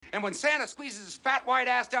And when Santa squeezes his fat white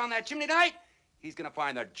ass down that chimney tonight, he's gonna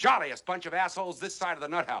find the jolliest bunch of assholes this side of the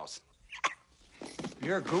nut house.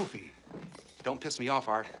 You're goofy. Don't piss me off,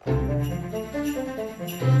 Art.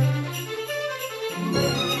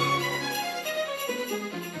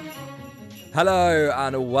 Hello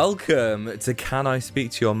and welcome to Can I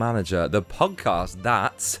Speak to Your Manager, the podcast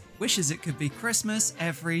that wishes it could be Christmas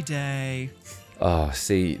every day. Oh,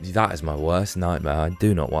 see, that is my worst nightmare. I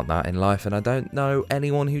do not want that in life, and I don't know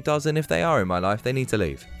anyone who does, and if they are in my life, they need to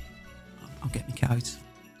leave. I'll get me coat.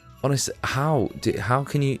 Honestly, how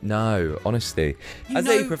can you? No, honestly. As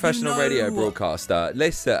a professional radio broadcaster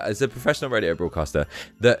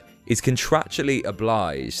that is contractually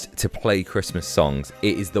obliged to play Christmas songs,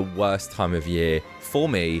 it is the worst time of year for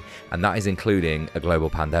me, and that is including a global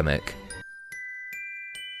pandemic.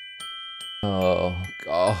 Oh,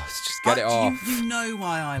 gosh, just get it off. You know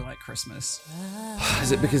why I like Christmas.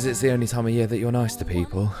 Is it because it's the only time of year that you're nice to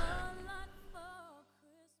people?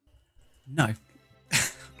 No.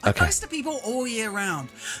 I'm nice to people all year round.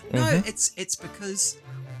 No, it's because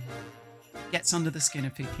it gets under the skin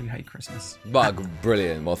of people who hate Christmas.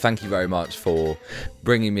 Brilliant. Well, thank you very much for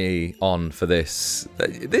bringing me on for this.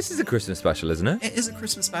 This is a Christmas special, isn't it? It is a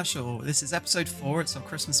Christmas special. This is episode 4. It's our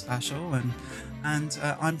Christmas special, and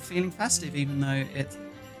I'm feeling festive, even though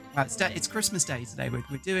it's Christmas Day today.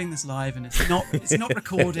 We're doing this live, and it's not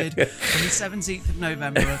recorded on the 17th of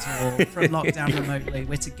November at all from lockdown remotely.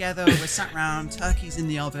 We're together. We're sat around. Turkey's in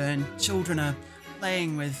the oven. Children are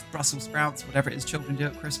playing with Brussels sprouts, whatever it is children do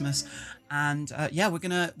at Christmas. And we're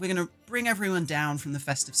gonna bring everyone down from the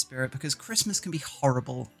festive spirit, because Christmas can be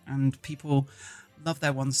horrible, and people love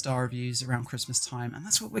their 1-star reviews around Christmas time, and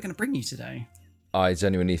that's what we're gonna bring you today. I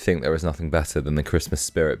genuinely think there is nothing better than the Christmas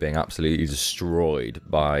spirit being absolutely destroyed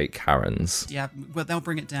by Karens. Yeah, well, they'll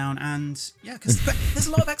bring it down, and because there's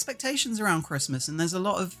a lot of expectations around Christmas, and there's a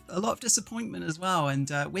lot of disappointment as well,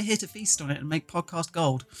 and we're here to feast on it and make podcast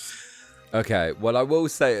gold. Okay, well, I will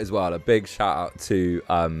say as well, a big shout out to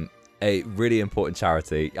a really important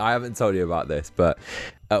charity. I haven't told you about this, but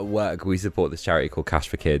at work we support this charity called Cash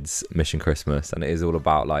for Kids, Mission Christmas, and it is all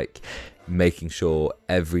about like making sure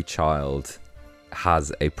every child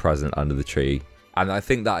has a present under the tree, and I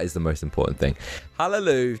think that is the most important thing.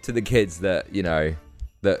 Hallelujah to the kids that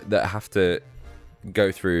that have to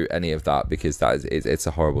go through any of that, because it's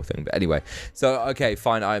a horrible thing. But anyway, so okay,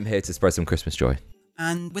 fine, I'm here to spread some Christmas joy.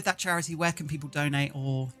 And with that charity, where can people donate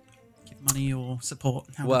or give money or support?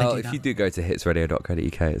 Well, if you do go to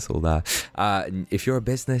hitsradio.co.uk, it's all there. If you're a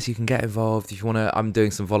business, you can get involved. If you want to, I'm doing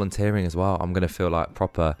some volunteering as well. I'm going to feel like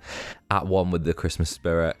proper at one with the Christmas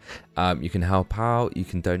spirit. You can help out. You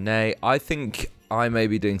can donate. I think I may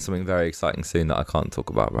be doing something very exciting soon that I can't talk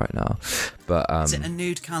about right now. But is it a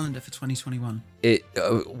nude calendar for 2021?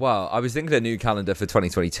 Well, I was thinking a new calendar for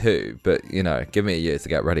 2022, but give me a year to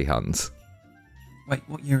get ready, Hans. Wait,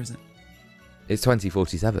 what year is it? It's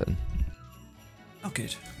 2047. Oh,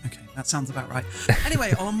 good. Okay, that sounds about right.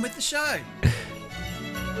 Anyway, on with the show.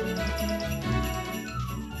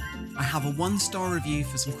 I have a 1-star review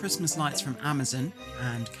for some Christmas lights from Amazon,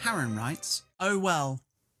 and Karen writes, "Oh well.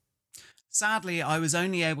 Sadly, I was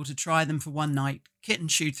only able to try them for one night. Kitten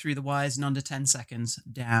chewed through the wires in under 10 seconds.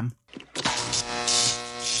 Damn."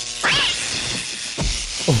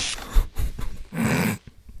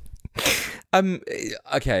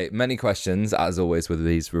 Okay, many questions as always with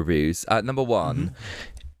these reviews. Number one,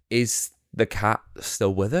 is the cat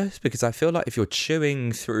still with us? Because I feel like if you're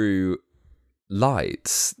chewing through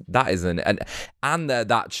lights, that isn't, and they're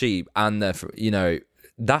that cheap, and they're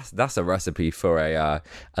that's a recipe for a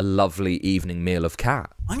lovely evening meal of cat.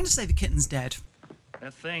 I'm going to say the kitten's dead.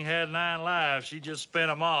 That thing had 9 lives. She just spent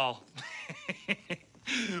them all.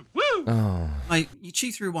 Woo! Oh. Like, you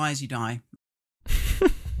chew through wires, you die.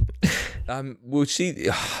 Well,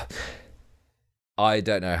 I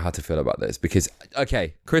don't know how to feel about this, because,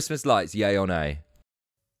 okay, Christmas lights, yay or nay?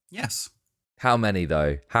 Yes. How many,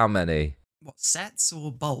 though? How many? What, sets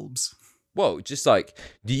or bulbs? Well, just like,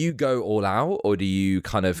 do you go all out, or do you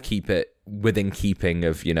kind of keep it within keeping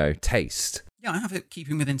of, taste? Yeah, I have it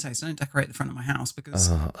keeping within taste. I don't decorate the front of my house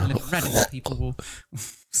because I live in Reading. People will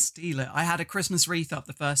steal it. I had a Christmas wreath up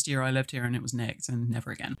the first year I lived here, and it was nicked, and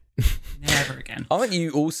never again. Never again. Aren't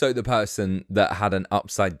you also the person that had an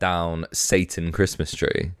upside down Satan Christmas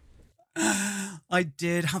tree? I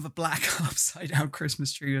did have a black upside down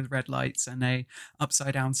Christmas tree with red lights and a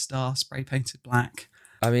upside down star spray painted black.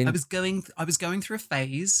 I mean, I was going through a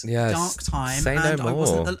phase, yes, dark time, say and no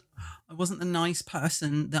more. I wasn't the nice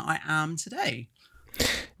person that I am today.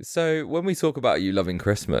 So when we talk about you loving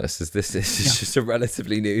Christmas, is this just a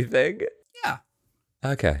relatively new thing? Yeah.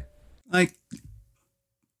 Okay. Like,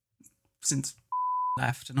 since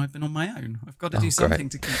left, and I've been on my own. I've got to do something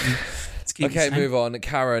to keep me. Okay, move on.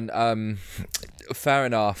 Karen, fair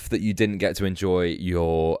enough that you didn't get to enjoy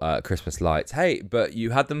your Christmas lights. Hey, but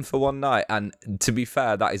you had them for one night, and to be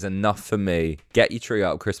fair, that is enough for me. Get your tree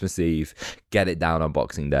up Christmas Eve, get it down on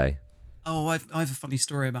Boxing Day. Oh, I have a funny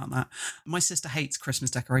story about that. My sister hates Christmas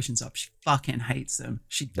decorations up. She fucking hates them.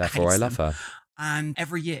 Therefore, I love her. And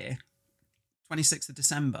every year, 26th of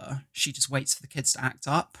December, she just waits for the kids to act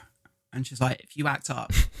up. And she's like, if you act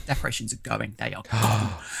up, decorations are going. They are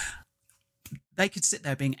gone. They could sit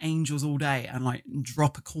there being angels all day and like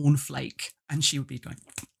drop a cornflake. And she would be going,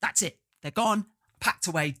 that's it. They're gone. Packed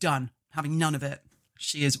away. Done. Having none of it.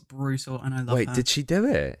 She is brutal and I love her. Wait, did she do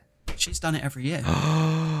it? She's done it every year.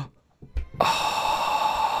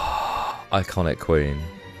 Iconic queen.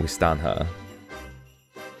 We stan her.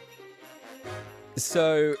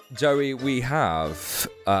 So, Joey, we have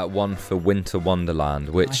one for Winter Wonderland,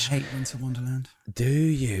 which... I hate Winter Wonderland. Do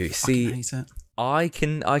you? I hate it. I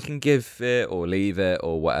can give it or leave it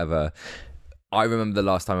or whatever. I remember the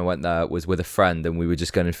last time I went there was with a friend and we were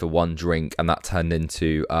just going in for one drink and that turned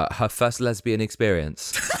into her first lesbian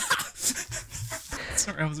experience.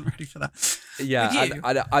 Sorry, I wasn't ready for that. Yeah,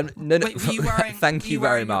 no, Wait, were you wearing, thank you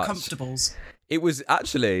very much. Comfortables? It was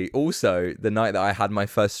actually also the night that I had my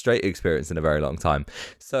first straight experience in a very long time.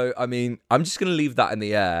 So, I mean, I'm just going to leave that in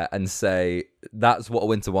the air and say that's what a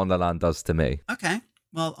Winter Wonderland does to me. Okay.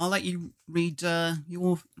 Well, I'll let you read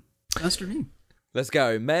your first review. Let's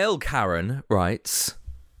go. Male Karen writes,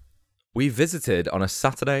 we visited on a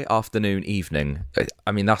Saturday afternoon evening.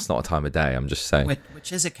 I mean, that's not a time of day, I'm just saying.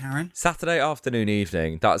 Which is it, Karen? Saturday afternoon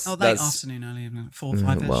evening. That's late afternoon, early evening, 4 or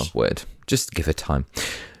 5-ish. Well, weird. Just give it time.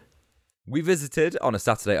 We visited on a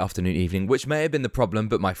Saturday afternoon evening, which may have been the problem,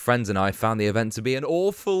 but my friends and I found the event to be an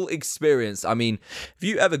awful experience. I mean, if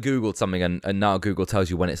you ever Googled something and now Google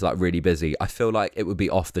tells you when it's like really busy, I feel like it would be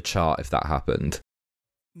off the chart if that happened.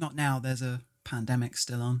 Not now, there's a pandemic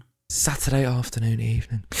still on. Saturday afternoon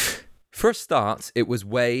evening. For a start, it was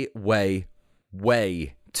way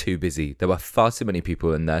too busy. There were far too many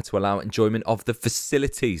people in there to allow enjoyment of the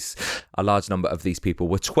facilities. A large number of these people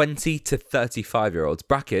were 20 to 35-year-olds.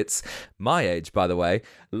 Brackets, my age, by the way.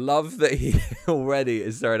 Love that he already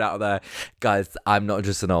is throwing out there. Guys, I'm not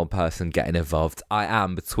just an old person getting involved. I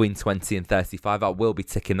am between 20 and 35. I will be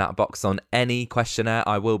ticking that box on any questionnaire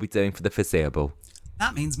I will be doing for the foreseeable.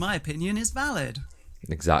 That means my opinion is valid.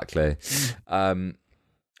 Exactly.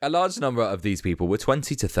 A large number of these people were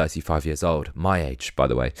 20 to 35 years old, my age, by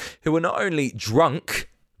the way, who were not only drunk,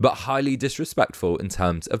 but highly disrespectful in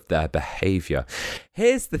terms of their behaviour.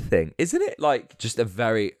 Here's the thing, isn't it like just a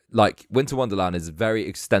very, like Winter Wonderland is a very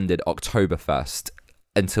extended Oktoberfest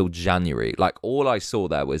until January. Like all I saw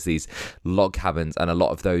there was these log cabins and a lot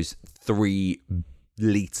of those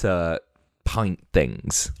 3-litre pint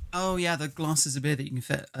things. Oh yeah, the glasses of beer that you can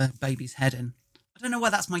fit a baby's head in. I don't know why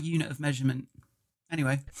that's my unit of measurement.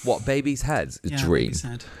 Anyway. What, baby's heads? Yeah, dream. baby's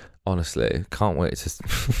head. Honestly, can't wait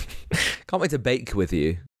to bake with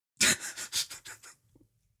you.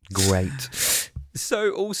 Great.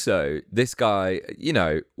 So also, this guy, you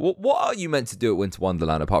know, what are you meant to do at Winter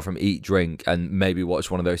Wonderland apart from eat, drink, and maybe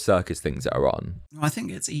watch one of those circus things that are on? Well, I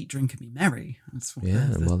think it's eat, drink, and be merry. That's what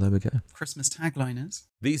well, there we go. Christmas tagline is.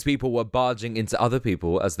 These people were barging into other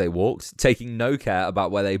people as they walked, taking no care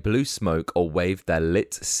about where they blew smoke or waved their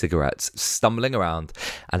lit cigarettes, stumbling around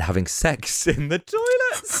and having sex in the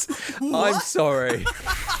toilets. I'm sorry.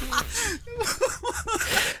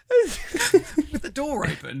 With the door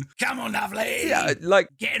open. Come on, lovely. Yeah, like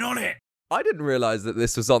getting on it. I didn't realise that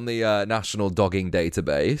this was on the National Dogging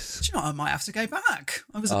Database. Do you know, I might have to go back.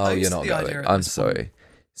 I was Oh, opposed you're to not the going. idea. I'm sorry.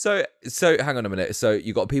 So hang on a minute. So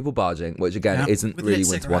you got people barging, which again isn't with really lit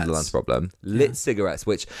Winter cigarettes. Wonderland's problem. Lit cigarettes,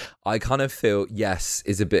 which I kind of feel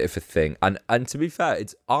is a bit of a thing. And to be fair,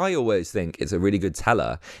 I always think it's a really good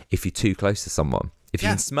teller if you're too close to someone. If you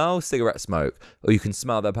can smell cigarette smoke or you can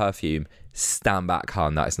smell their perfume, stand back,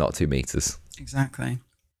 hun. That is not 2 meters. Exactly.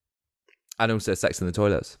 And also sex in the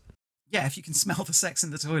toilets. Yeah, if you can smell the sex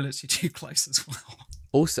in the toilets, you're too close as well.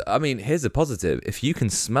 Also, I mean, here's a positive. If you can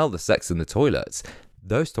smell the sex in the toilets,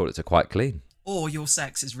 those toilets are quite clean. Or your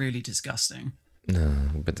sex is really disgusting. No,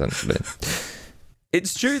 potentially.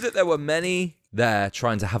 It's true that there were many there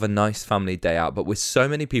trying to have a nice family day out, but with so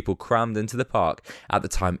many people crammed into the park at the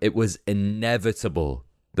time, it was inevitable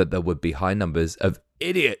that there would be high numbers of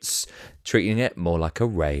idiots treating it more like a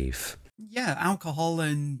rave. Yeah, alcohol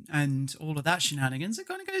and all of that shenanigans, it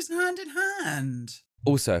kind of goes hand in hand.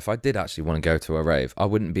 Also, if I did actually want to go to a rave, I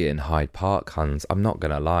wouldn't be in Hyde Park, Hans. I'm not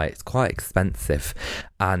going to lie. It's quite expensive.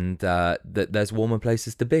 And there's warmer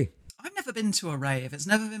places to be. I've never been to a rave. It's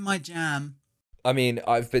never been my jam. I mean,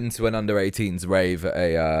 I've been to an under-18s rave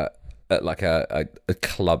at like a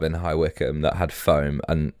club in High Wycombe that had foam,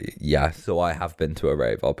 and yeah, so I have been to a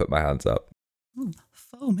rave. I'll put my hands up.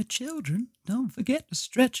 Foamy children, don't forget to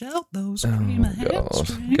stretch out those cream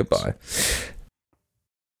hamstrings. Goodbye.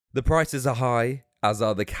 The prices are high, as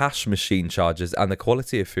are the cash machine charges, and the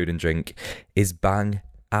quality of food and drink is bang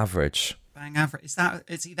average. Bang average.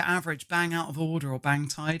 It's either average, bang out of order, or bang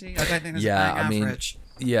tidy? I don't think there's a bang average.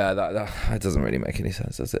 Yeah, that doesn't really make any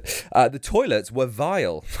sense, does it? The toilets were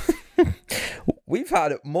vile. We've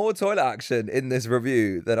had more toilet action in this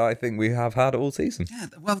review than I think we have had all season. Yeah,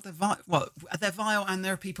 well, they're vile, and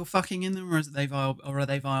there are people fucking in them, or are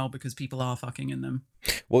they vile because people are fucking in them?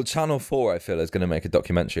 Well, Channel 4, I feel, is going to make a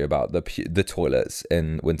documentary about the toilets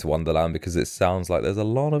in Winter Wonderland, because it sounds like there's a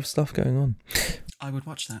lot of stuff going on. I would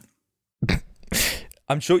watch that.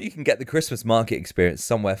 I'm sure you can get the Christmas market experience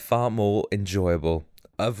somewhere far more enjoyable.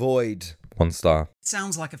 Avoid 1 star. It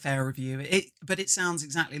sounds like a fair review, but it sounds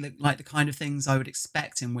exactly like the kind of things I would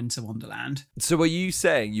expect in Winter Wonderland. So are you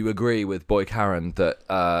saying you agree with Boy Karen that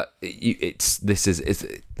it's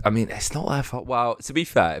not their fault? Well, to be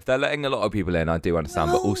fair, if they're letting a lot of people in, I do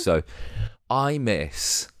understand. But also, I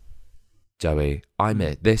miss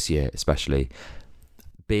this year especially,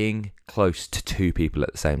 being close to 2 people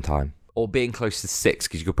at the same time. Or being close to 6,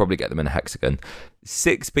 because you could probably get them in a hexagon.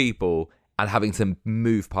 6 people and having to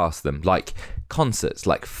move past them, like concerts,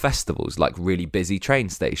 like festivals, like really busy train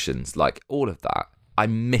stations, like all of that. I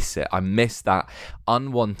miss it. I miss that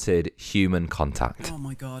unwanted human contact. Oh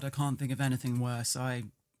my God, I can't think of anything worse.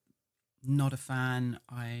 I'm not a fan.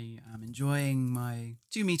 I am enjoying my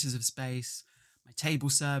 2 meters of space, my table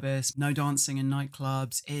service, no dancing in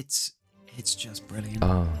nightclubs. It's just brilliant.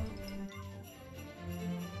 Oh.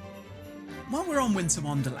 While we're on Winter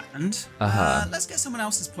Wonderland, let's get someone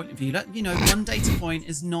else's point of view. One data point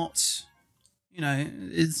is not,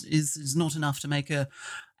 is not enough to make a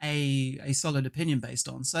solid opinion based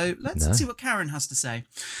on. So let's see what Karen has to say.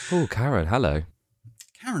 Oh, Karen, hello.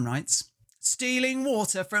 Karen writes, stealing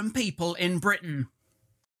water from people in Britain.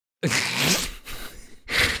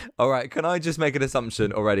 All right, can I just make an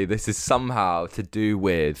assumption already? This is somehow to do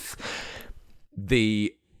with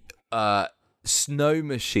the snow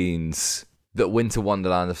machines that Winter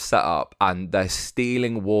Wonderland have set up, and they're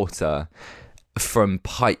stealing water from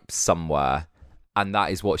pipes somewhere, and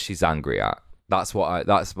that is what she's angry at. That's my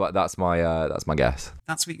guess.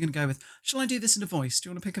 That's what you're gonna go with. Shall I do this in a voice? Do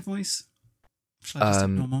you want to pick a voice? Shall I just do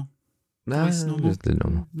normal? No, Voice normal? just do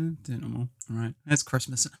normal. Do normal. All right. It's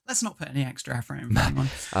Christmas. Let's not put any extra effort in.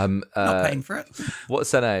 Not paying for it.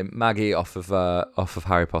 What's her name? Maggie off of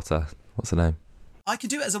Harry Potter. What's her name? I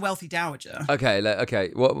could do it as a wealthy dowager.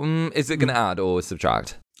 Okay. What is it going to add or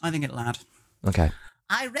subtract? I think it'll add. Okay.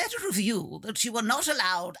 I read a review that you were not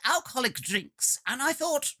allowed alcoholic drinks, and I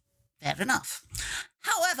thought, fair enough.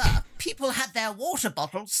 However, people had their water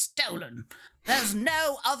bottles stolen. There's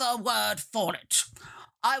no other word for it.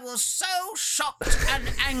 I was so shocked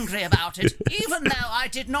and angry about it, even though I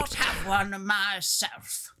did not have one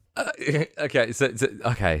myself.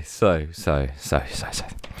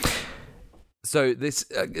 So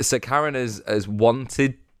Karen has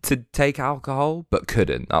wanted to take alcohol but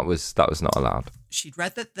couldn't. That was not allowed. She'd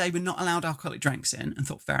read that they were not allowed alcoholic drinks in and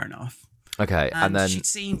thought fair enough. Okay, and then she'd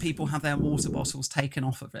seen people have their water bottles taken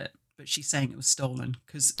off of it, but she's saying it was stolen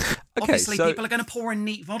because obviously people are going to pour in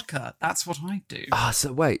neat vodka. That's what I do.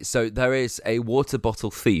 So there is a water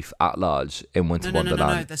bottle thief at large in Winter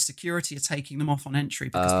Wonderland. No. The security are taking them off on entry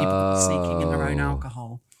because people are sneaking in their own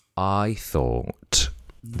alcohol. I thought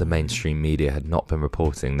the mainstream media had not been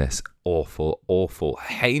reporting this awful,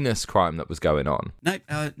 heinous crime that was going on. No,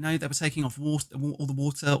 they were taking off all the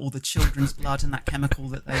water, all the children's blood, and that chemical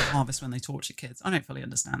that they harvest when they torture kids. I don't fully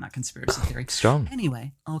understand that conspiracy theory. Strong.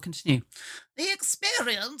 Anyway, I'll continue. The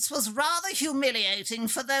experience was rather humiliating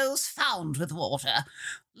for those found with water,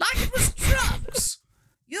 like it was drugs.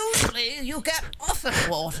 Usually you get offered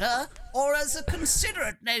water, or as a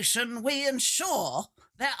considerate nation, we ensure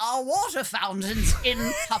there are water fountains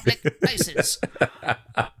in public places.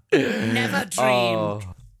 Never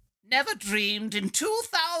dreamed in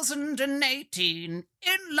 2018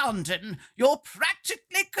 in London you're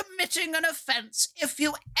practically committing an offence if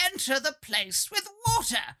you enter the place with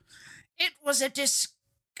water. It was a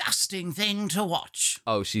disgusting thing to watch.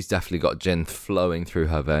 Oh, she's definitely got gin flowing through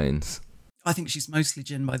her veins. I think she's mostly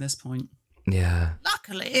gin by this point. Yeah.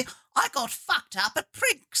 Luckily, I got fucked up at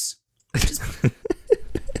Prinks.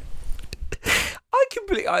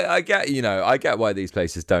 I get why these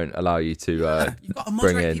places don't allow you to you've got to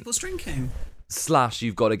bring moderate in people's drinking. /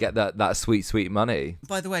 you've got to get that sweet money.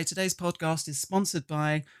 By the way, today's podcast is sponsored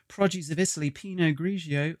by Produce of Italy Pinot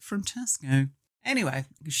Grigio from Tesco. Anyway,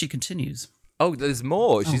 she continues. Oh, there's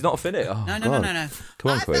more. She's not finished. Oh, No. Come on, I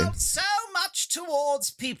Queen. felt so much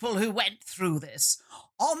towards people who went through this.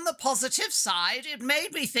 On the positive side, it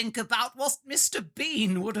made me think about what Mr.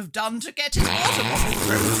 Bean would have done to get his water bottle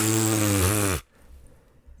through.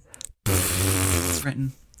 It's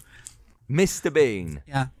written. Mr. Bean.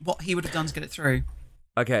 Yeah, what he would have done to get it through.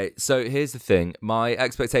 Okay, so here's the thing. My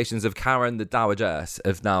expectations of Karen the Dowageress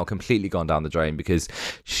have now completely gone down the drain because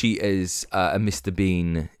she is a Mr.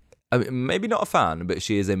 Bean, I mean, maybe not a fan, but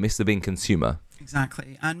she is a Mr. Bean consumer.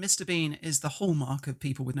 Exactly. And Mr. Bean is the hallmark of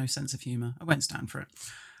people with no sense of humour. I won't stand for it.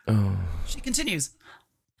 She continues.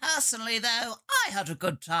 Personally, though, I had a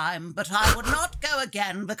good time, but I would not go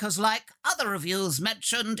again because, like other reviews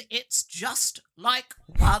mentioned, it's just like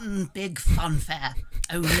one big funfair,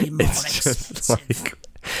 only more expensive.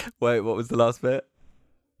 Wait, what was the last bit?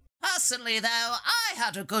 Personally, though, I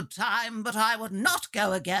had a good time, but I would not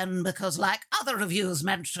go again because, like other reviews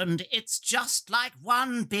mentioned, it's just like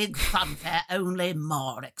one big funfair, only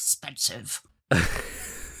more expensive.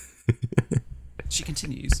 She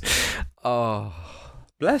continues. Oh,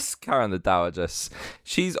 bless Karen the Dowageress.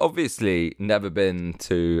 She's obviously never been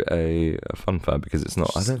to a fun fair because it's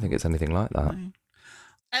not. I don't think it's anything like that.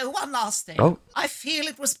 Oh, one last thing. Oh. I feel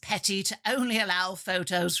it was petty to only allow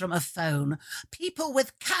photos from a phone. People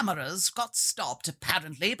with cameras got stopped,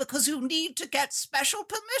 apparently, because you need to get special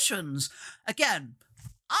permissions. Again,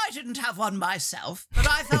 I didn't have one myself, but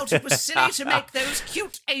I felt it was silly to make those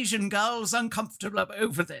cute Asian girls uncomfortable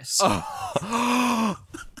over this.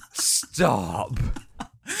 Stop.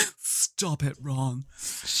 Stop it, Ron.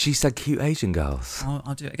 She said cute Asian girls.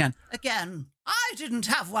 I'll do it again. Again, I didn't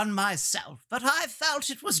have one myself, but I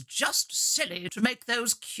felt it was just silly to make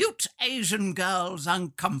those cute Asian girls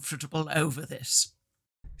uncomfortable over this.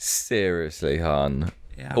 Seriously, hon.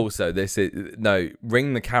 Yeah. Also, this is no,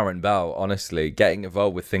 ring the Karen bell. Honestly, getting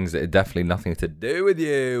involved with things that are definitely nothing to do with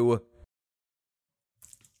you.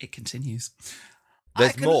 It continues.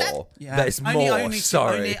 There's can more. Yeah. There's more.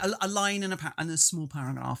 Sorry. Only a line and a small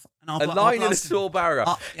paragraph. And A line in a small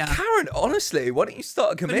paragraph. Yeah. Karen, honestly, why don't you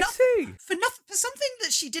start a committee? For something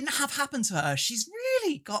that she didn't have happen to her, she's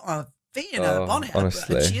really got a V in her bonnet.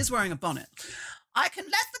 honestly. And she is wearing a bonnet. I can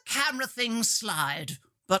let the camera thing slide,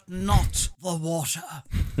 but not the water.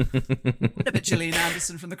 A bit Gillian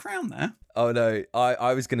Anderson from The Crown there. Oh no,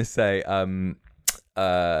 I was gonna say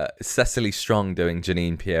Cecily Strong doing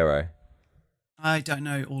Janine Piero. I don't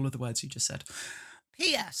know all of the words you just said.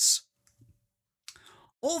 P.S.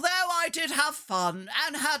 Although I did have fun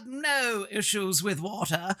and had no issues with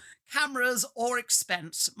water, cameras, or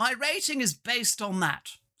expense, my rating is based on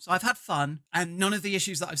that. So I've had fun, and none of the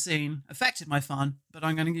issues that I've seen affected my fun, but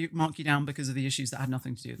I'm going to mark you down because of the issues that had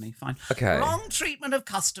nothing to do with me. Fine. Okay. Wrong treatment of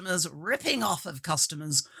customers, ripping off of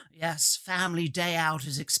customers. Yes, family day out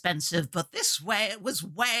is expensive, but this way it was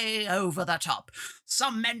way over the top.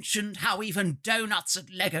 Some mentioned how even donuts at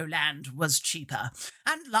Legoland was cheaper.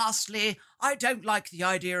 And lastly, I don't like the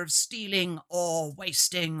idea of stealing or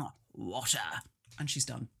wasting water. And she's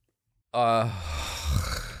done.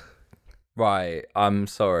 Right, I'm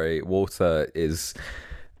sorry. Water is,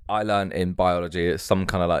 I learned in biology, it's some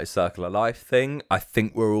kind of like circular life thing. I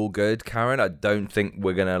think we're all good, Karen. I don't think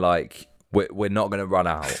we're gonna we're not gonna run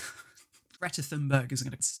out. Greta Thunberg is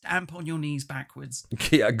going to stamp on your knees backwards.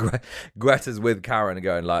 Yeah, Greta's with Karen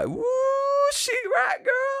going like, woo, she rat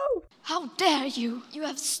girl. How dare you! You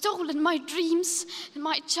have stolen my dreams and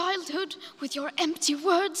my childhood with your empty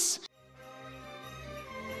words.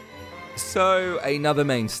 So, another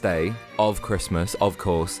mainstay of Christmas, of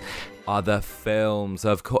course, are the films,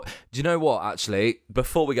 of course. Do you know what, actually?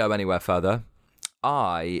 Before we go anywhere further,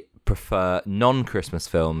 I prefer non-Christmas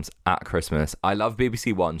films at Christmas. I love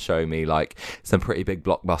BBC One showing me, like, some pretty big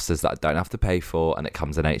blockbusters that I don't have to pay for, and it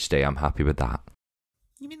comes in HD. I'm happy with that.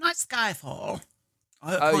 You mean like Skyfall?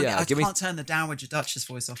 I can't turn the Dowager Duchess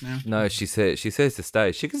voice off now. No, she's here. She's here to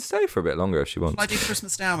stay. She can stay for a bit longer if she wants. I do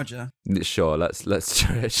Christmas Dowager. Sure, let's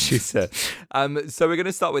try it. She's here. So we're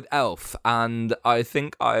gonna start with Elf, and I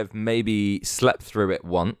think I've maybe slept through it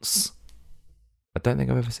once. I don't think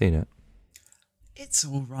I've ever seen it. It's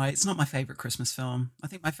all right. It's not my favourite Christmas film. I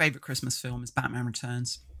think my favourite Christmas film is Batman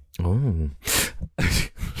Returns. Oh.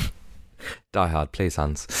 Die Hard, please,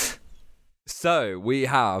 Hans. So, we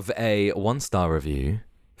have a 1-star review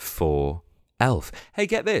for Elf. Hey,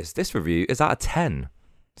 get this. This review is out of 10.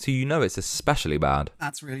 So you know it's especially bad.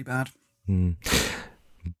 That's really bad.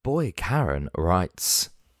 Boy, Karen writes,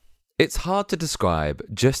 it's hard to describe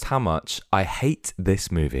just how much I hate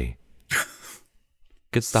this movie.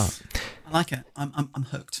 Good start. I like it. I'm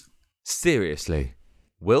hooked. Seriously,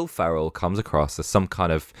 Will Ferrell comes across as some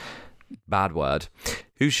kind of bad word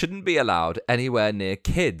who shouldn't be allowed anywhere near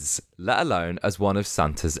kids, let alone as one of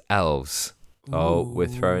Santa's elves. Ooh. Oh, we're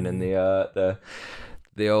throwing in the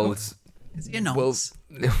old. Is he a nonce?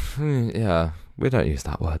 Well, yeah, we don't use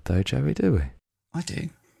that word though, Joey, do we? I do.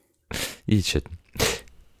 You should.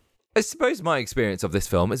 I suppose my experience of this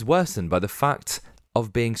film is worsened by the fact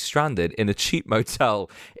of being stranded in a cheap motel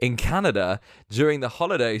in Canada during the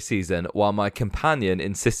holiday season while my companion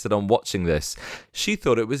insisted on watching this. She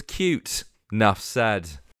thought it was cute. Nuff said.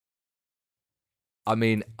 I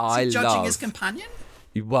mean, Is he judging his companion?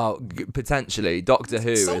 Well, potentially. Doctor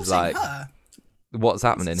Who is like, her. What's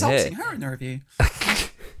happening He's here? insulting her in the review.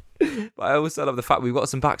 But I also love the fact we've got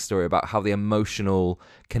some backstory about how the emotional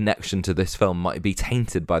connection to this film might be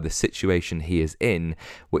tainted by the situation he is in,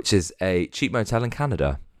 which is a cheap motel in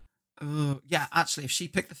Canada. Yeah, actually, if she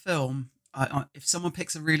picked the film, if someone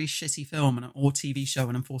picks a really shitty film or TV show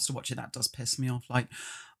and I'm forced to watch it, that does piss me off. Like,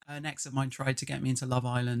 an ex of mine tried to get me into Love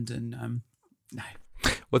Island and no.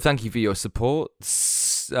 Well, thank you for your support.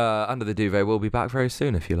 Under the Duvet will be back very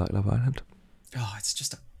soon if you like Love Island. Oh, it's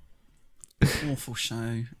just an awful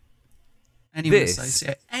show. Anyone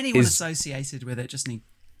associated with it just need...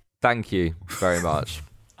 Thank you very much.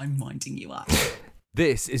 I'm winding you up.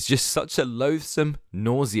 This is just such a loathsome,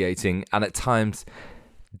 nauseating, and at times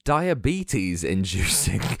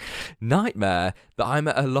diabetes-inducing nightmare that I'm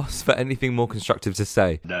at a loss for anything more constructive to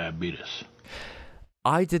say. Diabetes.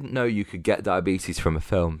 I didn't know you could get diabetes from a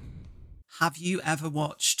film. Have you ever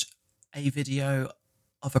watched a video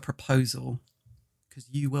of a proposal? Because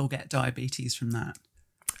you will get diabetes from that.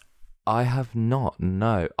 I have not,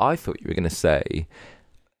 no. I thought you were going to say,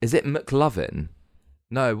 is it McLovin?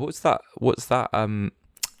 No, what's that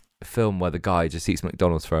film where the guy just eats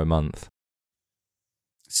McDonald's for a month?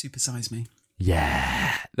 Super Size Me.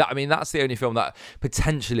 Yeah. That's the only film that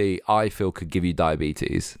potentially I feel could give you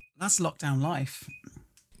diabetes. That's lockdown life.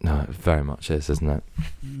 No, it very much is, isn't it?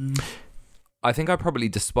 I think I probably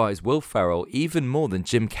despise Will Ferrell even more than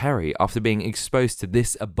Jim Carrey after being exposed to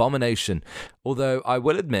this abomination, although I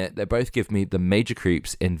will admit they both give me the major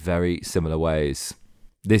creeps in very similar ways.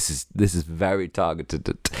 This is very targeted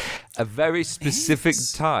at a very specific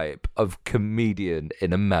type of comedian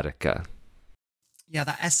in America. Yeah,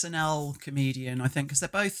 that SNL comedian, I think, because they're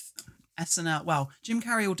both SNL. Well, Jim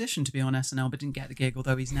Carrey auditioned to be on SNL but didn't get the gig,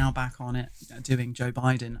 although he's now back on it doing Joe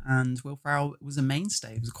Biden. And Will Ferrell was a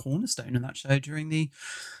mainstay. He was a cornerstone in that show during the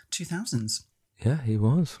 2000s. Yeah, he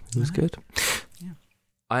was. He was good. Yeah.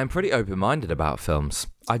 I am pretty open-minded about films.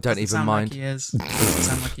 I don't even mind. Like he is. Doesn't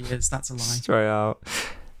sound like he is. That's a lie. Straight out.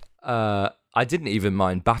 I didn't even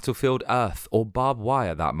mind Battlefield Earth or Barbed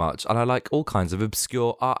Wire that much, and I like all kinds of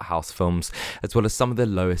obscure art house films, as well as some of the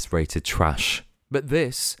lowest rated trash. But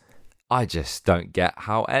this, I just don't get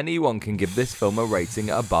how anyone can give this film a rating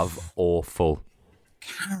above awful.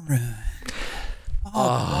 Karen.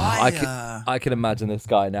 I can imagine this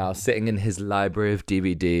guy now sitting in his library of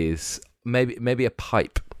DVDs. Maybe a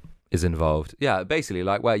pipe is involved. Yeah, basically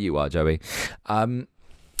like where you are, Joey. And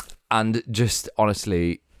just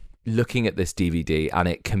honestly looking at this DVD and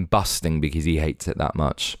it combusting because he hates it that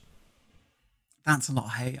much. That's a lot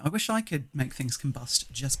of hate. I wish I could make things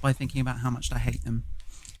combust just by thinking about how much I hate them.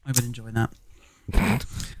 I would enjoy that.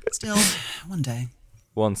 Still, one day.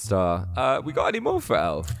 1 star. We got any more for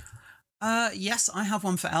Elf? Yes, I have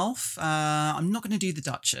one for Elf. I'm not going to do the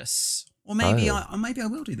Duchess. Or maybe I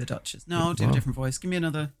will do the Duchess. No, I'll do a different voice. Give me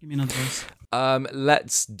another voice.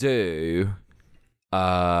 Let's do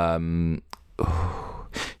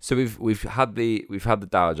so we've had the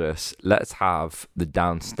Duchess. Let's have the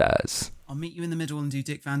Downstairs. I'll meet you in the middle and do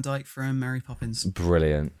Dick Van Dyke from Mary Poppins.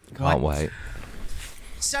 Brilliant. Can't wait.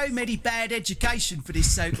 So many bad education for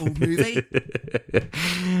this so-called movie.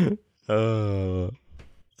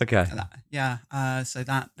 Okay. So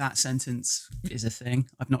that sentence is a thing.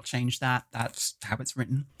 I've not changed that. That's how it's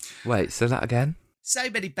written. Wait, say that again. So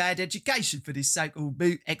many bad education for this so-called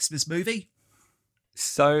Xmas movie.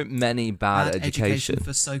 So many bad education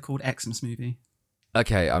for so-called Xmas movie.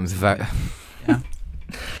 Okay, I'm very... Yeah.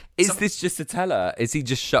 Is this just a teller? Is he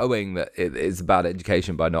just showing that it is bad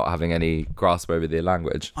education by not having any grasp over the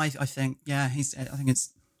language? I think, yeah, is it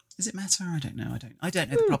meta? I don't know. I don't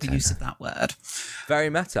know the proper use of that word. Very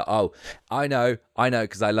meta. Oh, I know,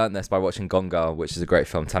 because I learned this by watching Gone Girl, which is a great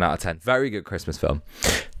film, 10 out of 10. Very good Christmas film.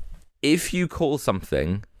 If you call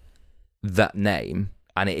something that name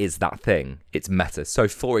and it is that thing, it's meta. So,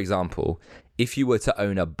 for example, if you were to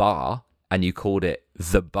own a bar and you called it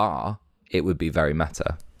The Bar, it would be very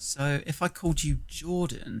meta. So if I called you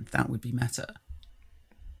Jordan, that would be meta.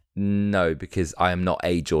 No, because I am not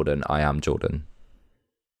a Jordan. I am Jordan.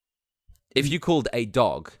 If you called a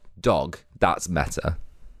dog, that's meta.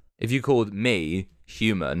 If you called me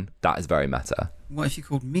human, that is very meta. What if you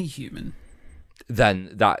called me human? Then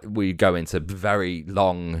that we go into very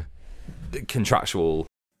long contractual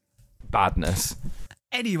badness.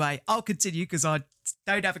 Anyway, I'll continue because I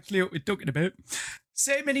don't have a clue what we're talking about.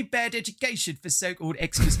 So many bad education for so-called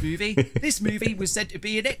Xmas movie. This movie was said to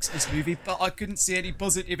be an Xmas movie, but I couldn't see any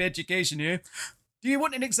positive education here. Do you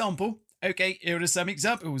want an example? Okay, here are some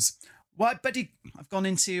examples. Why, buddy? I've gone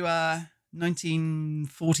into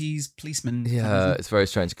 1940s policeman. Yeah, it's very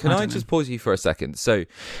strange. Can I just pause you for a second? So,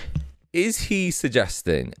 is he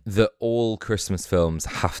suggesting that all Christmas films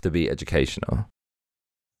have to be educational?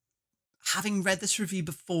 Having read this review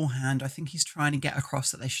beforehand, I think he's trying to get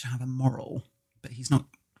across that they should have a moral, but he's not.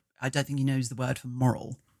 I don't think he knows the word for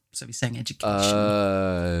moral, so he's saying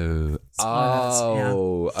education.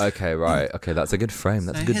 Okay, right. Okay, that's a good frame.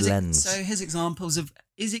 That's a good lens. So his examples of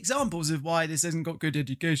why this hasn't got good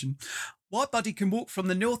education. Why Buddy can walk from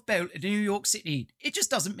the North Pole to New York City? It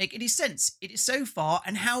just doesn't make any sense. It is so far,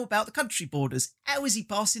 and how about the country borders? How is he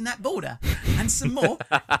passing that border? And some more.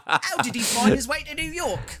 How did he find his way to New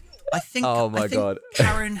York? I think God.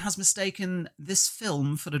 Karen has mistaken this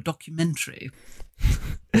film for a documentary.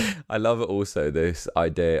 I love it also, this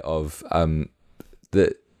idea of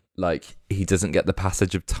that, like, he doesn't get the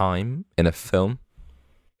passage of time in a film.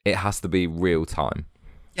 It has to be real time.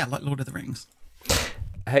 Yeah, like Lord of the Rings.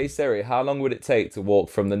 Hey Siri, how long would it take to walk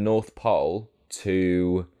from the North Pole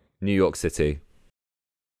to New York City?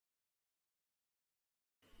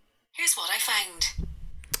 Here's what I found.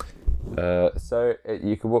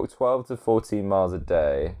 You can walk 12 to 14 miles a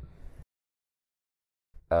day.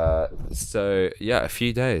 A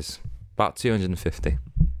few days. About 250.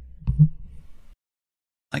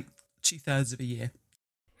 Like 2/3 of a year.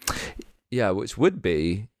 Yeah, which would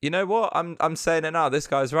be, you know what? I'm saying it now. This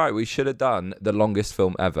guy's right. We should have done the longest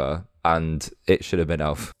film ever, and it should have been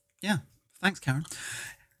Elf. Yeah, thanks, Karen.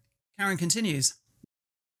 Karen continues.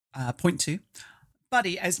 Point 2.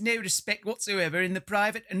 Buddy has no respect whatsoever in the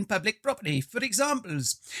private and public property. For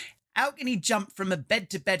examples, how can he jump from a bed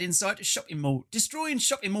to bed inside a shopping mall? Destroying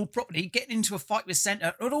shopping mall property, getting into a fight with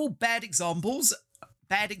Santa are all bad example,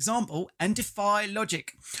 and defy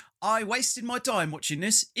logic. I wasted my time watching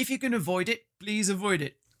this. If you can avoid it, please avoid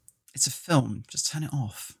it. It's a film. Just turn it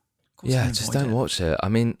off. Yeah, just don't watch it. I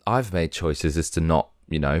mean, I've made choices as to not,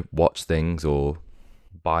 watch things or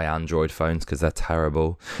buy Android phones because they're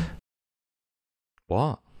terrible.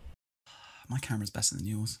 What? My camera's better than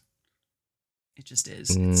yours. It just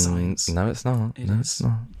is. It's science. No, it's not. It's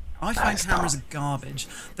not. iPhone cameras are garbage.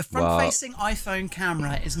 The front-facing iPhone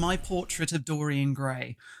camera is my portrait of Dorian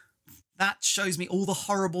Gray. That shows me all the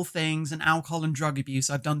horrible things and alcohol and drug abuse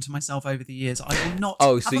I've done to myself over the years. I will not.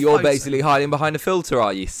 Oh, so you're basically hiding behind a filter,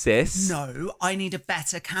 are you, sis? No, I need a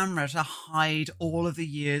better camera to hide all of the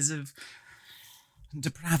years of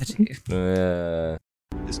depravity. Yeah.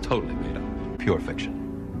 It's totally made up. Pure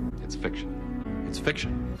fiction. It's fiction. It's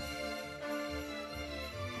fiction.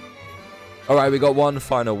 All right, we got one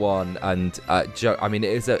final one, and I mean,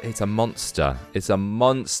 it's a monster. It's a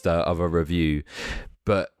monster of a review,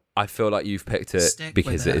 but I feel like you've picked it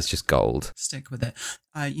because it is just gold. Stick with it.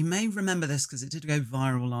 You may remember this because it did go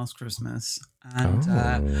viral last Christmas,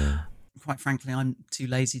 and quite frankly, I'm too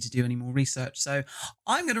lazy to do any more research. So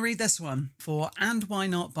I'm going to read this one for And Why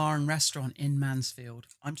Not Bar and Restaurant in Mansfield.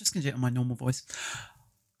 I'm just going to do it in my normal voice.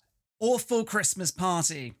 Awful Christmas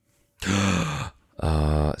party.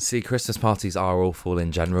 See, Christmas parties are awful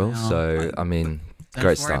in general. So, I mean,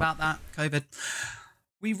 great start. Don't worry about that, COVID.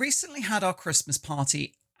 We recently had our Christmas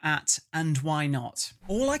party at And Why Not.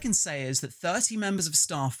 All I can say is that 30 members of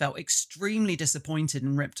staff felt extremely disappointed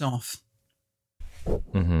and ripped off.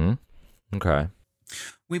 Mm-hmm. Okay.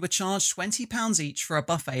 We were charged £20 each for a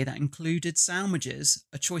buffet that included sandwiches,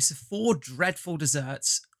 a choice of 4 dreadful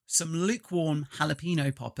desserts, some lukewarm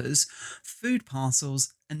jalapeno poppers, food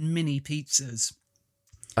parcels, and mini pizzas.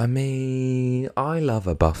 I mean, I love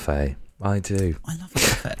a buffet. I do. I love a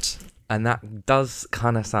buffet. And that does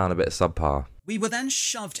kind of sound a bit subpar. We were then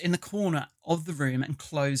shoved in the corner of the room and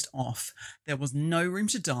closed off. There was no room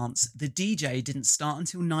to dance. The DJ didn't start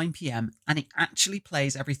until 9 p.m. and it actually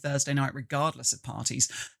plays every Thursday night regardless of parties.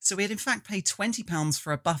 So we had in fact paid £20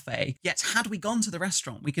 for a buffet, yet had we gone to the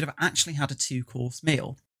restaurant, we could have actually had a 2-course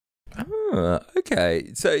meal. Oh,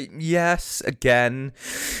 okay. So yes, again,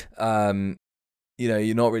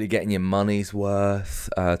 you're not really getting your money's worth.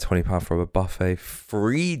 £20 for a buffet,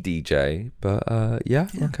 free DJ, but yeah,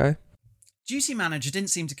 okay. Duty manager didn't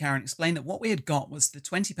seem to care and explained that what we had got was the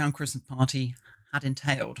 £20 Christmas party had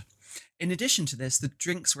entailed. In addition to this, the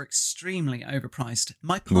drinks were extremely overpriced.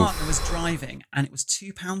 My partner was driving, and it was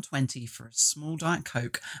 £2.20 for a small Diet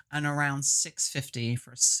Coke and around £6.50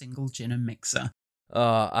 for a single gin and mixer.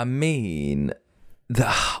 I mean,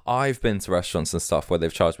 I've been to restaurants and stuff where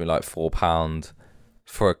they've charged me like £4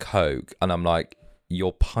 for a Coke, and I'm like,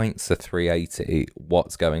 your pints are £3.80.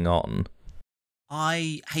 What's going on?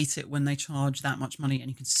 I hate it when they charge that much money and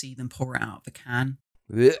you can see them pour it out of the can.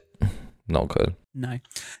 Not good. No.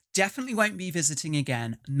 Definitely won't be visiting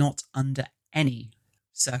again, not under any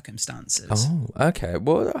circumstances. Oh, okay.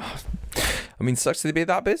 Well, I mean, sucks to be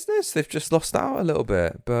that business. They've just lost out a little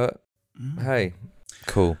bit, but hey,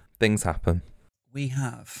 cool. Things happen. We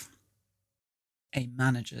have a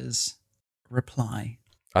manager's reply.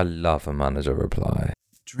 I love a manager reply.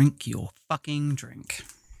 Drink your fucking drink.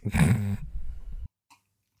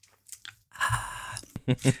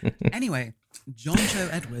 Anyway, John Joe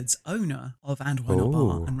Edwards, owner of And Why Not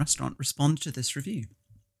Bar and Restaurant, responded to this review.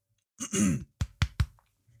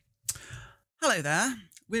 Hello there.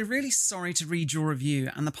 We're really sorry to read your review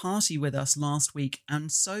and the party with us last week,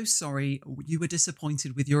 and so sorry you were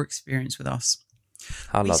disappointed with your experience with us.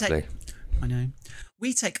 How lovely. I know.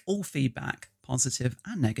 We take all feedback, positive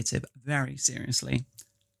and negative, very seriously.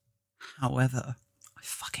 However, I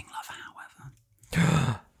fucking love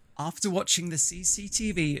however. After watching the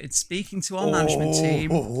CCTV and speaking to our management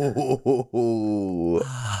team,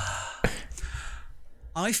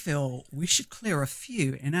 I feel we should clear a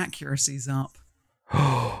few inaccuracies up.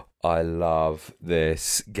 I love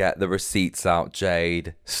this. Get the receipts out,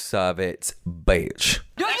 Jade. Serve it, bitch.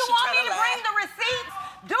 Do you want me to bring the receipts?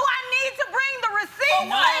 Do I need to bring the receipts,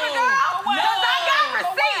 baby girl? Because I got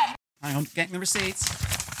receipts. Hang on, getting the receipts.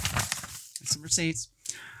 Get some receipts.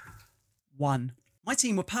 1. My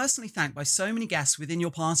team were personally thanked by so many guests within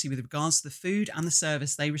your party with regards to the food and the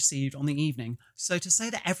service they received on the evening. So to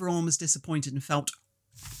say that everyone was disappointed and felt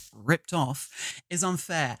ripped off is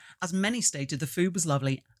unfair, as many stated the food was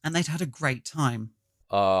lovely and they'd had a great time.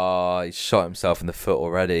 He shot himself in the foot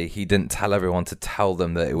already. He didn't tell everyone to tell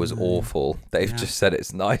them that it was awful. They've just said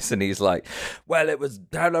it's nice, and he's like, well, it was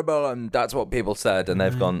terrible, and that's what people said. And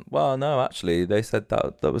they've gone, well, no, actually, they said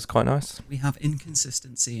that was quite nice. We have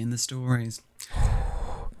inconsistency in the stories.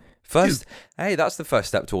 First, hey, that's the first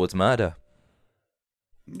step towards murder.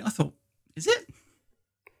 I thought, is it?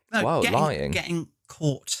 No, Wow, lying. Getting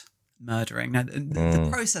caught murdering. Now, the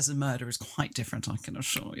process of murder is quite different, I can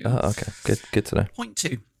assure you. Oh, okay. Good to know. Point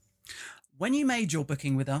 2. When you made your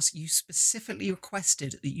booking with us, you specifically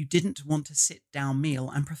requested that you didn't want a sit-down meal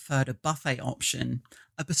and preferred a buffet option.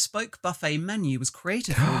 A bespoke buffet menu was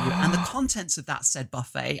created for you, and the contents of that said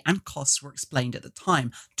buffet and costs were explained at the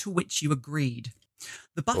time, to which you agreed.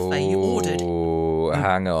 The buffet you ordered...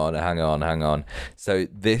 Hang on. So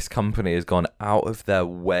this company has gone out of their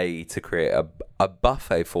way to create a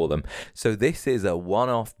buffet for them. So this is a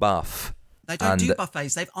one-off buff. They don't do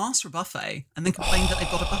buffets. They've asked for a buffet and then complained that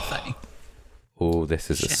they've got a buffet. Oh,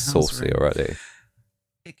 this is saucy already.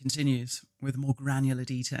 It continues with more granular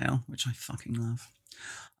detail, which I fucking love.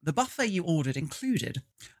 The buffet you ordered included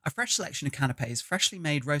a fresh selection of canapes, freshly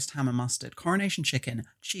made roast ham and mustard, coronation chicken,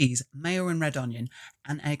 cheese, mayo and red onion,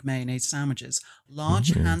 and egg mayonnaise sandwiches,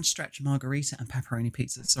 large hand-stretched margarita and pepperoni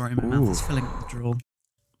pizza. Sorry, my mouth is filling up the drawer.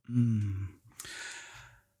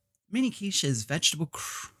 Mini quiches, vegetable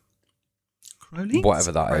crolines?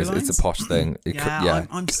 Whatever that is, it's a posh thing.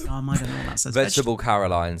 I'm scum, I don't know what that says. Vegetable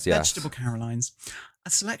Carolines, yes. Vegetable Carolines. A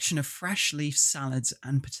selection of fresh leaf salads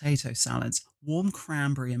and potato salads, warm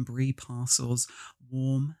cranberry and brie parcels,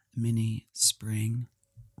 warm mini spring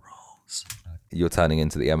rolls. You're turning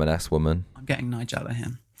into the M&S woman. I'm getting Nigella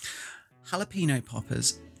here. Jalapeno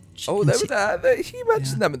poppers. Oh, they were there. He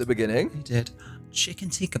mentioned them at the beginning. He did. Chicken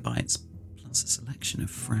tikka bites, plus a selection of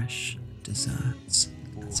fresh desserts,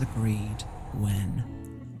 as agreed when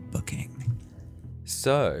booking.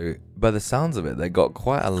 So, by the sounds of it, they got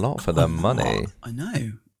quite a lot for their money. I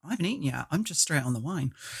know. I haven't eaten yet. I'm just straight on the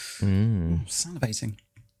wine. Salivating.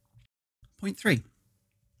 Point 3.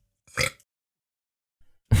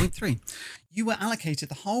 Point 3. You were allocated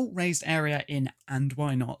the whole raised area in And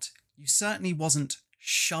Why Not? You certainly wasn't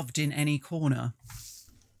shoved in any corner.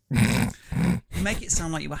 You make it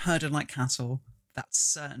sound like you were herded like cattle. That's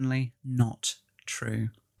certainly not true.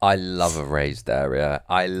 I love a raised area.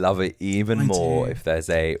 I love it even more if there's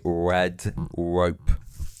a red rope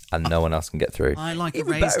and no one else can get through. I like even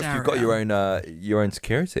a raised better area. If you've got your own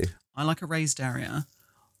security. I like a raised area.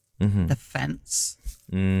 The fence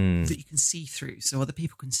that you can see through, so other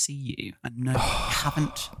people can see you and know you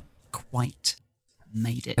haven't quite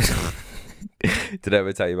made it. Did I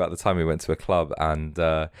ever tell you about the time we went to a club and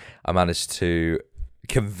I managed to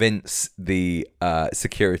convince the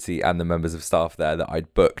security and the members of staff there that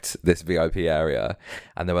I'd booked this VIP area,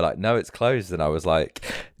 and they were like, no, it's closed. And I was like,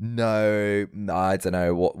 no, I don't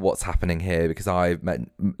know what's happening here, because I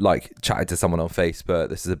chatted to someone on Facebook.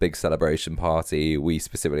 This is a big celebration party. We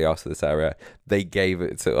specifically asked for this area. They gave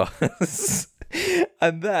it to us.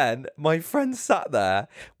 And then my friend sat there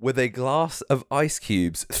with a glass of ice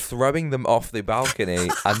cubes, throwing them off the balcony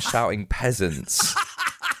and shouting peasants.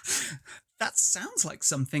 That sounds like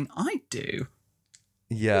something I'd do.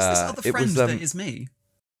 Yeah. Who's this other friend that is me?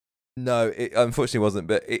 No, it unfortunately wasn't,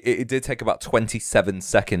 but it did take about 27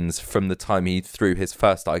 seconds from the time he threw his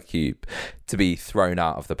first ice cube to be thrown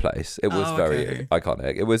out of the place. It was very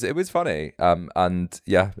iconic. It was funny. And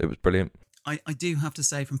yeah, it was brilliant. I do have to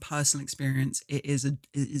say, from personal experience, it is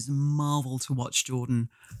a marvel to watch Jordan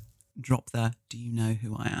drop the "Do you know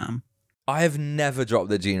who I am?" I have never dropped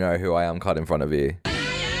the "Do you know who I am" card in front of you.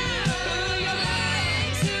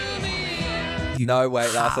 No,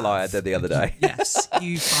 wait, that's a lie. I did the other day. Yes,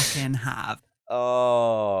 you fucking have.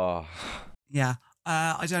 Oh. Yeah.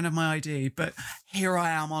 I don't have my ID, but here I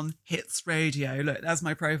am on Hits Radio. Look, that's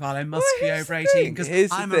my profile. I must be over 18 because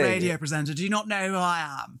I'm a radio presenter. Do you not know who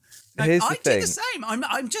I am? No, I do the same. I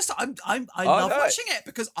love watching it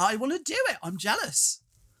because I want to do it. I'm jealous.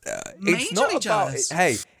 Majorly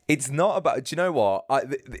jealous. It's not about. Do you know what?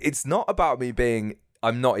 It's not about me being.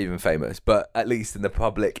 I'm not even famous, but at least in the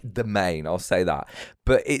public domain, I'll say that.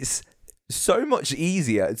 But it's so much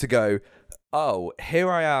easier to go, oh, here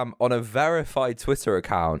I am on a verified Twitter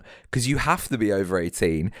account, because you have to be over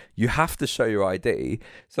 18. You have to show your ID.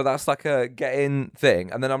 So that's like a get-in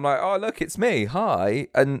thing. And then I'm like, oh, look, it's me. Hi.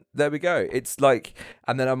 And there we go. It's like,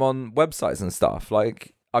 and then I'm on websites and stuff.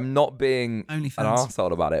 Like, I'm not being an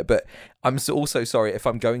arsehole about it, but I'm also sorry if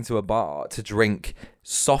I'm going to a bar to drink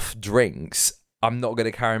soft drinks, I'm not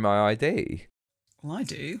going to carry my ID. Well, I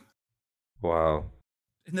do. Wow.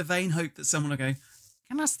 In the vain hope that someone will go,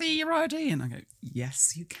 can I see your ID? And I go,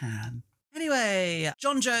 yes, you can. Anyway,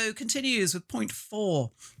 John Joe continues with point 4.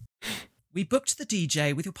 We booked the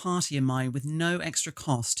DJ with your party in mind with no extra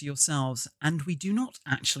cost to yourselves, and we do not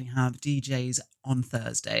actually have DJs on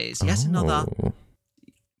Thursdays.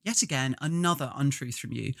 Yet again, another untruth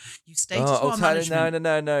from you. You stated to our management...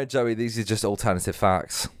 No, Joey, these are just alternative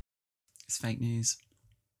facts. It's fake news.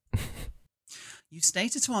 You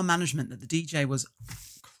stated to our management that the DJ was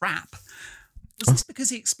crap. Was this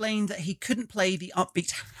because he explained that he couldn't play the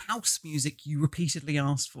upbeat house music you repeatedly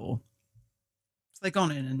asked for? So they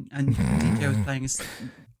gone in and the DJ was playing a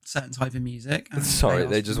certain type of music. Sorry,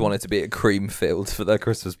 they just wanted to be at Creamfield for their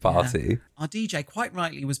Christmas party. Yeah. Our DJ, quite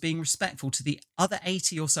rightly, was being respectful to the other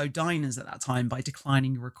 80 or so diners at that time by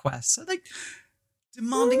declining your request. So they...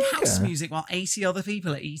 demanding house music while 80 other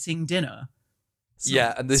people are eating dinner.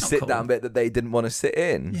 And the sit-down bit that they didn't want to sit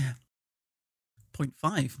in. Yeah. Point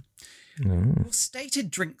 5. Your stated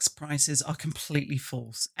drinks prices are completely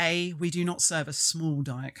false. A, we do not serve a small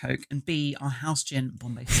Diet Coke, and B, our house gin,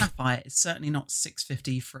 Bombay Sapphire, is certainly not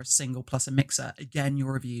 $6.50 for a single plus a mixer. Again,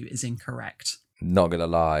 your review is incorrect. Not gonna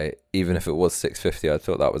lie, even if it was $6.50, I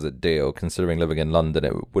thought that was a deal. Considering living in London,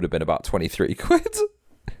 it would have been about 23 quid.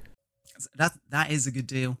 That is a good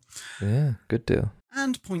deal. Yeah, good deal.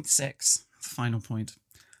 And point 6, the final point.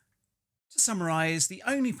 To summarise, the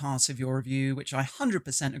only part of your review which I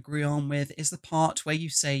 100% agree on with is the part where you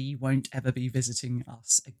say you won't ever be visiting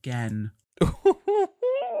us again.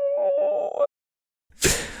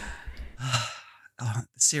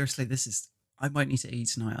 Seriously, I won't need to eat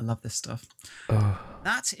tonight. I love this stuff.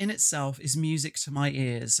 That in itself is music to my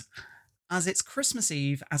ears. As it's Christmas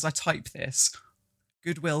Eve, as I type this...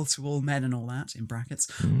 goodwill to all men and all that, in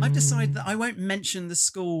brackets, I've decided that I won't mention the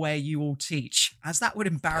school where you all teach, as that would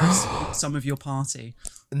embarrass some of your party.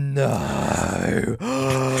 No.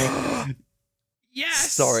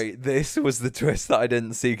 Yes! Sorry, this was the twist that I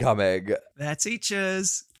didn't see coming. They're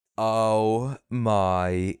teachers. Oh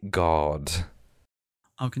my God.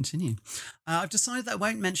 I'll continue. I've decided that I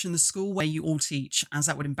won't mention the school where you all teach, as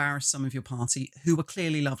that would embarrass some of your party, who were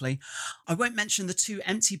clearly lovely. I won't mention the 2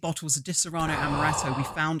 empty bottles of Di Serrano Amaretto we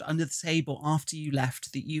found under the table after you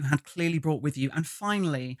left that you had clearly brought with you. And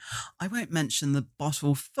finally, I won't mention the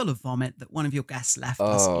bottle full of vomit that one of your guests left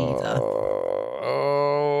us either.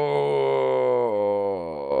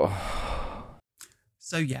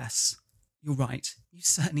 So yes, you're right. You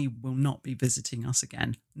certainly will not be visiting us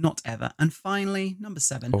again. Not ever. And finally, number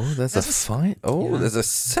 7. Oh, there's a fight. Oh, there's a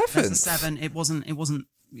 7. There's a 7. It wasn't,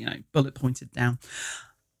 bullet pointed down.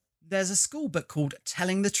 there's a school book called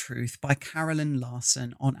Telling the Truth by Carolyn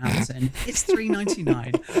Larson on Amazon. It's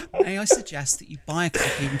 $3.99. May I suggest that you buy a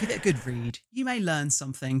copy and give it a good read? You may learn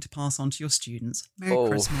something to pass on to your students. Merry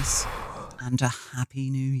Christmas and a Happy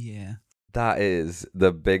New Year. That is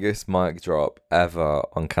the biggest mic drop ever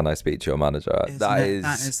on Can I Speak to Your Manager? That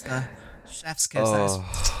is the chef's kiss. That is,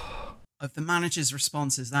 of the manager's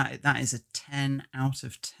responses, that is a 10 out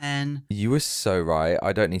of 10. You were so right.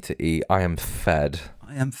 I don't need to eat. I am fed.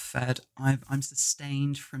 I am fed. I'm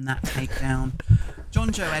sustained from that takedown.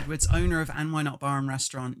 John Joe Edwards, owner of And Why Not Bar and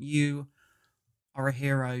Restaurant, you are a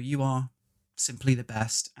hero. You are simply the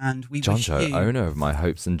best. And we John wish Joe, you, owner of my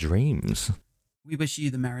hopes and dreams. We wish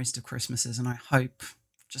you the merriest of Christmases, and I hope,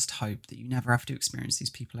 just hope, that you never have to experience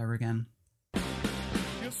these people ever again.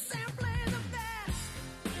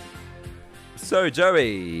 So,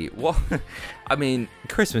 Joey, what? I mean,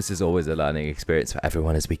 Christmas is always a learning experience for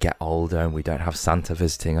everyone as we get older and we don't have Santa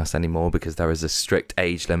visiting us anymore because there is a strict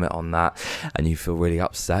age limit on that. And you feel really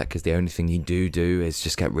upset because the only thing you do is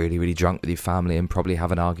just get really, really drunk with your family and probably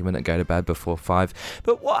have an argument and go to bed before 5.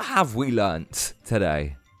 But what have we learnt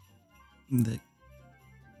today? That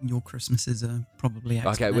your Christmases are probably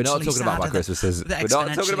exponentially Okay, we're not talking about my Christmases. We're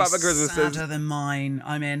not talking about my Christmases. Sadder than mine.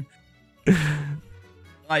 I mean,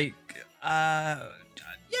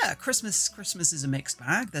 yeah, Christmas is a mixed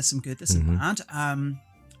bag. There's some good, there's some bad.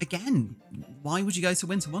 Again, why would you go to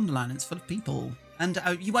Winter Wonderland? It's full of people. And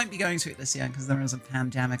you won't be going to it this year because there is a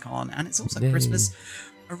pandemic on. And it's also Christmas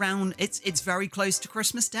around, it's very close to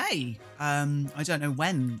Christmas Day. I don't know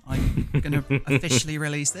when I'm going to officially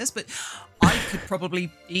release this, but I could probably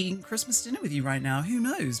be eating Christmas dinner with you right now. Who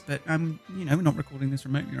knows? But, we're not recording this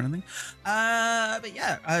remotely or anything. But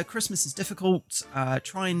yeah, Christmas is difficult.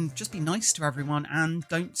 Try and just be nice to everyone and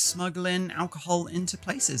don't smuggle in alcohol into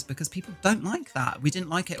places because people don't like that. We didn't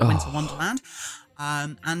like it at Winter Wonderland.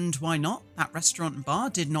 And why not? That restaurant and bar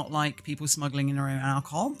did not like people smuggling in their own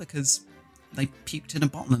alcohol because they puked in a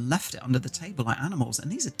bottle and left it under the table like animals.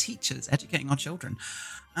 And these are teachers educating our children.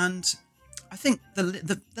 And I think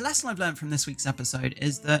the lesson I've learned from this week's episode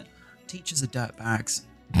is that teachers are dirtbags.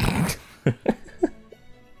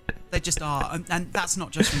 They just are. And that's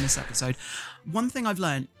not just from this episode. One thing I've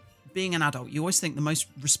learned, being an adult, you always think the most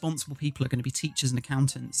responsible people are going to be teachers and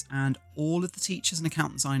accountants. And all of the teachers and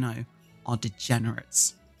accountants I know are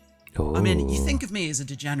degenerates. Ooh. I mean, you think of me as a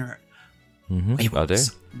degenerate. Way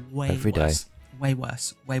worse. Every day. Way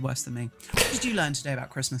worse than me. What did you learn today about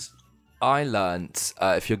Christmas? I learnt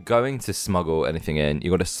if you're going to smuggle anything in,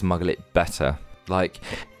 you got to smuggle it better. Like,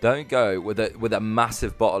 don't go with a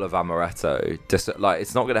massive bottle of amaretto. Just like,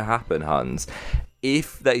 it's not going to happen, Hans.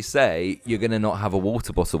 If they say you're going to not have a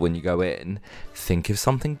water bottle when you go in, think of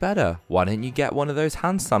something better. Why don't you get one of those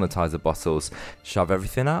hand sanitizer bottles, shove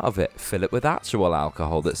everything out of it, fill it with actual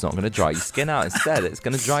alcohol that's not going to dry your skin out. Instead, it's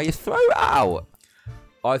going to dry your throat out.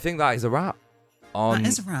 I think that is a wrap. That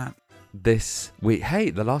is a wrap. This week.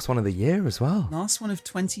 Hey, the last one of the year as well. Last one of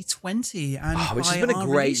 2020. And which has been a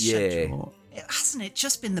great year. Hasn't it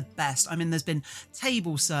just been the best? I mean, there's been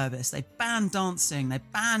table service. They banned dancing. They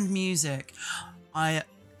banned music. I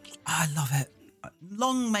love it.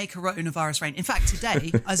 Long may coronavirus reign. In fact,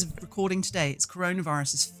 today, as of recording today, it's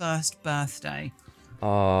coronavirus's first birthday.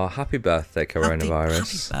 Oh, happy birthday,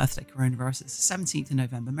 coronavirus. Happy birthday, coronavirus. It's the 17th of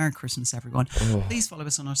November. Merry Christmas, everyone. Please follow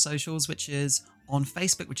us on our socials, which is on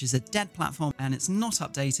Facebook, which is a dead platform, and it's not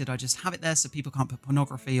updated. I just have it there so people can't put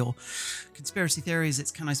pornography or conspiracy theories.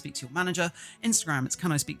 It's Can I Speak to Your Manager? Instagram, it's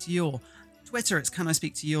Can I Speak to Your? Twitter, it's Can I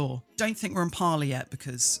Speak to Your? Don't think we're on Parler yet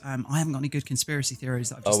because I haven't got any good conspiracy theories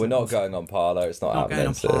that I've just we're not going on Parler. It's not happening.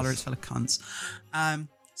 Not going on Parler. It's full of cunts.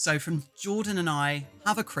 So from Jordan and I,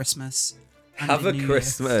 have a Christmas. Have a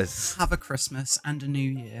Christmas. Have a Christmas and a New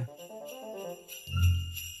Year.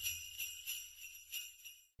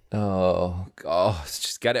 Oh, gosh,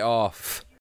 just get it off.